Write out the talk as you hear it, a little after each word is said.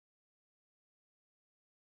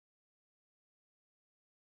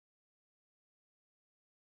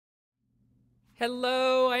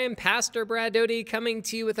Hello, I am Pastor Brad Doty coming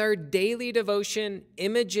to you with our daily devotion,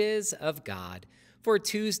 Images of God, for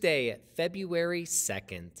Tuesday, February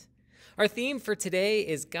 2nd. Our theme for today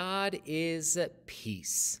is God is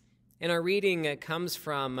Peace. And our reading comes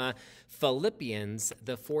from Philippians,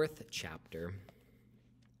 the 4th chapter.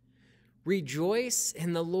 Rejoice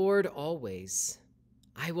in the Lord always.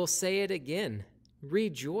 I will say it again,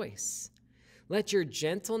 rejoice. Let your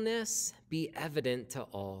gentleness be evident to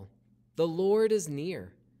all. The Lord is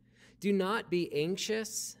near. Do not be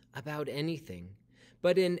anxious about anything,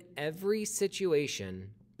 but in every situation,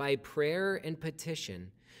 by prayer and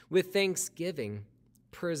petition, with thanksgiving,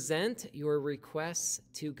 present your requests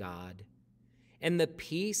to God. And the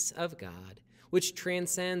peace of God, which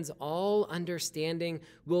transcends all understanding,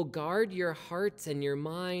 will guard your hearts and your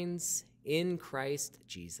minds in Christ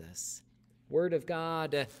Jesus. Word of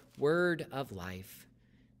God, word of life.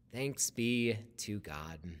 Thanks be to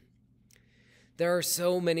God. There are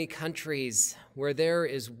so many countries where there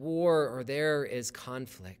is war or there is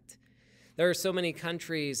conflict. There are so many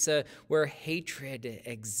countries where hatred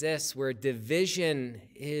exists, where division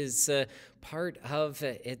is part of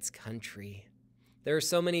its country. There are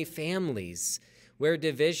so many families where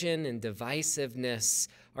division and divisiveness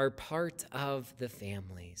are part of the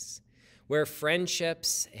families, where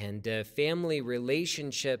friendships and family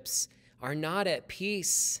relationships are not at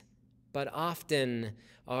peace, but often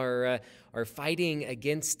are fighting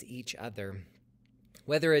against each other.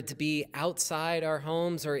 Whether it be outside our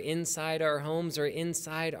homes or inside our homes or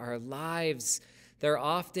inside our lives, there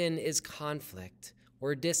often is conflict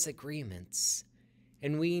or disagreements,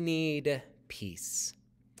 and we need peace.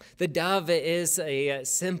 The dove is a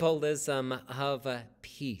symbolism of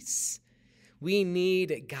peace. We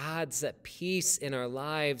need God's peace in our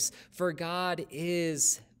lives, for God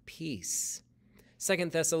is peace.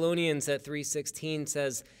 2 Thessalonians 3:16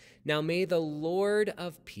 says, "Now may the Lord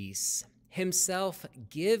of peace himself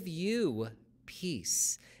give you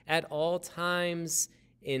peace at all times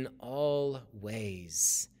in all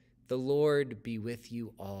ways. The Lord be with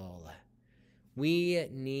you all." We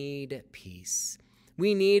need peace.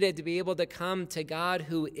 We need to be able to come to God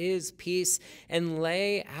who is peace and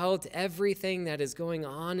lay out everything that is going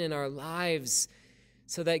on in our lives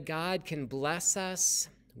so that God can bless us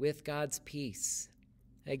with God's peace.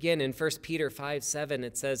 Again, in 1 Peter 5:7,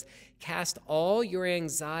 it says, "Cast all your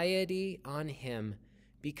anxiety on him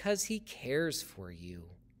because he cares for you."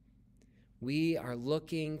 We are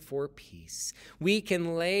looking for peace. We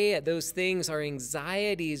can lay those things, our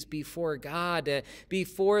anxieties, before God,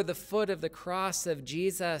 before the foot of the cross of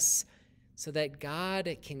Jesus, so that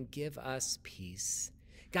God can give us peace.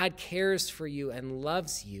 God cares for you and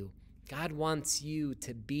loves you. God wants you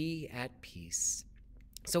to be at peace.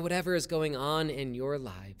 So whatever is going on in your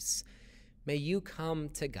lives, may you come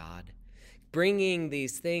to God, bringing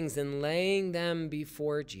these things and laying them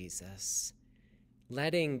before Jesus,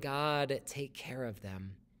 letting God take care of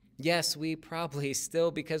them. Yes, we probably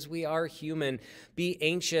still, because we are human, be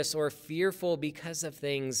anxious or fearful because of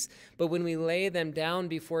things, but when we lay them down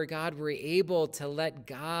before God, we're able to let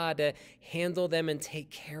God handle them and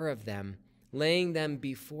take care of them, laying them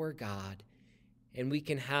before God. And we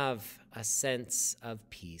can have a sense of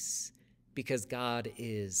peace because God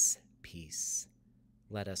is peace.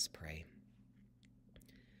 Let us pray.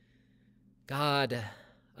 God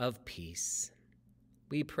of peace,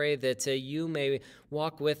 we pray that you may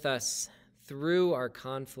walk with us through our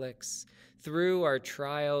conflicts, through our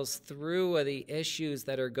trials, through the issues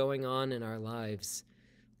that are going on in our lives.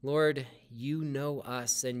 Lord, you know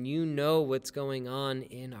us and you know what's going on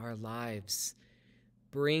in our lives.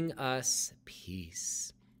 Bring us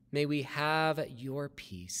peace. May we have your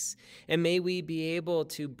peace, and may we be able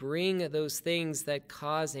to bring those things that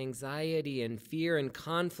cause anxiety and fear and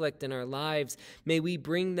conflict in our lives, may we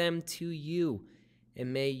bring them to you,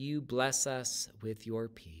 and may you bless us with your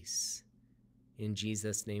peace. In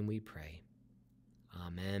Jesus' name we pray.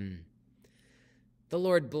 Amen. The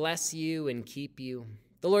Lord bless you and keep you.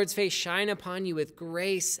 The Lord's face shine upon you with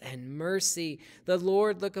grace and mercy. The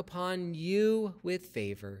Lord look upon you with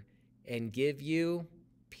favor and give you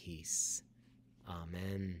peace.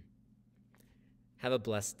 Amen. Have a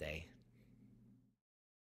blessed day.